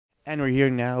And we're here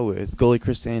now with goalie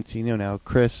Chris Antonino. Now,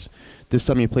 Chris, this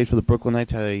summer you played for the Brooklyn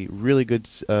Knights, had a really good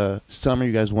summer.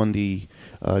 You guys won the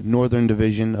Northern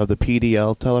Division of the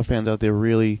PDL. Tell our fans out there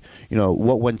really,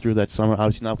 what went through that summer.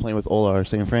 Obviously not playing with all our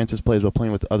St. Francis players, but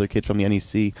playing with other kids from the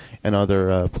NEC and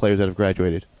other players that have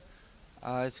graduated.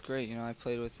 It's great. I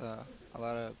played with a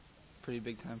lot of pretty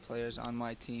big-time players on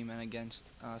my team and against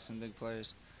some big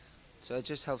players. So it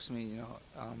just helps me,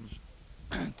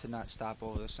 to not stop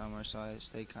over the summer, so I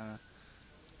stay kind of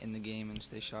in the game and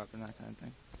stay sharp and that kind of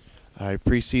thing. All right,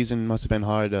 preseason must have been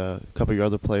hard. A couple of your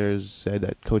other players said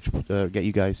that coach get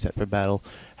you guys set for battle.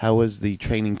 How was the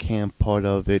training camp part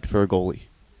of it for a goalie?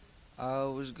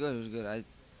 It was good. It was good.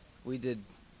 We did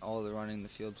all the running the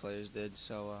field players did,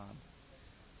 so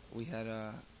we had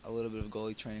a little bit of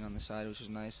goalie training on the side, which was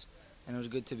nice. And it was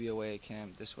good to be away at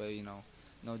camp. This way,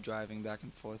 no driving back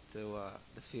and forth to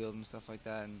the field and stuff like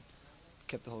that, and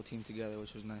kept the whole team together,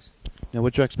 which was nice. Now,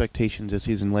 what's your expectations this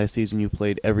season? Last season you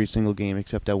played every single game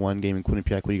except that one game in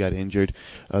Quinnipiac where you got injured.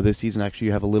 This season, actually,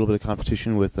 you have a little bit of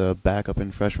competition with backup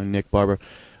and freshman Nick Barber.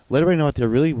 Let everybody know out there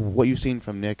really what you've seen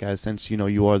from Nick, as since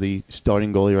you are the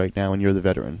starting goalie right now and you're the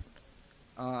veteran.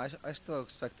 I still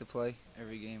expect to play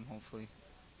every game, hopefully,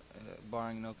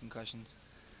 barring no concussions.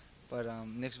 But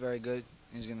Nick's very good.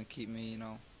 He's going to keep me,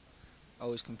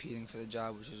 always competing for the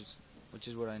job, which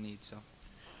is what I need. So.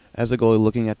 As a goalie,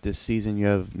 looking at this season, you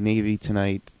have Navy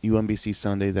tonight, UMBC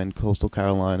Sunday, then Coastal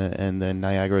Carolina, and then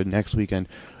Niagara next weekend.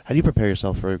 How do you prepare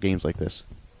yourself for games like this?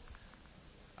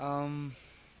 To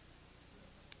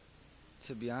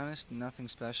be honest, nothing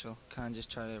special. Kind of just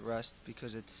try to rest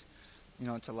because it's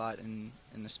a lot in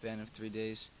the span of 3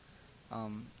 days.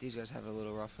 These guys have it a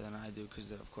little rougher than I do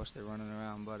because, of course, they're running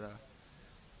around. But,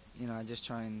 I just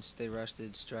try and stay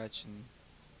rested, stretch, and,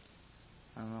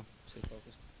 I don't know, stay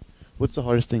focused. What's the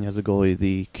hardest thing as a goalie,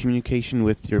 the communication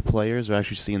with your players or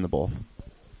actually seeing the ball?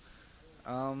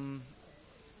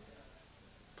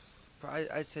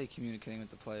 I'd say communicating with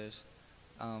the players,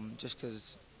 just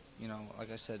because,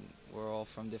 like I said, we're all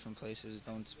from different places,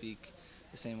 don't speak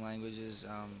the same languages,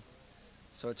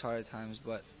 so it's hard at times,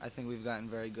 but I think we've gotten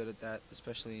very good at that,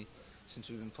 especially since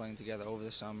we've been playing together over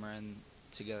the summer and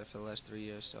together for the last 3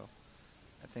 years, so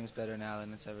I think it's better now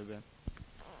than it's ever been.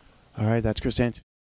 All right, that's Chris Antonino.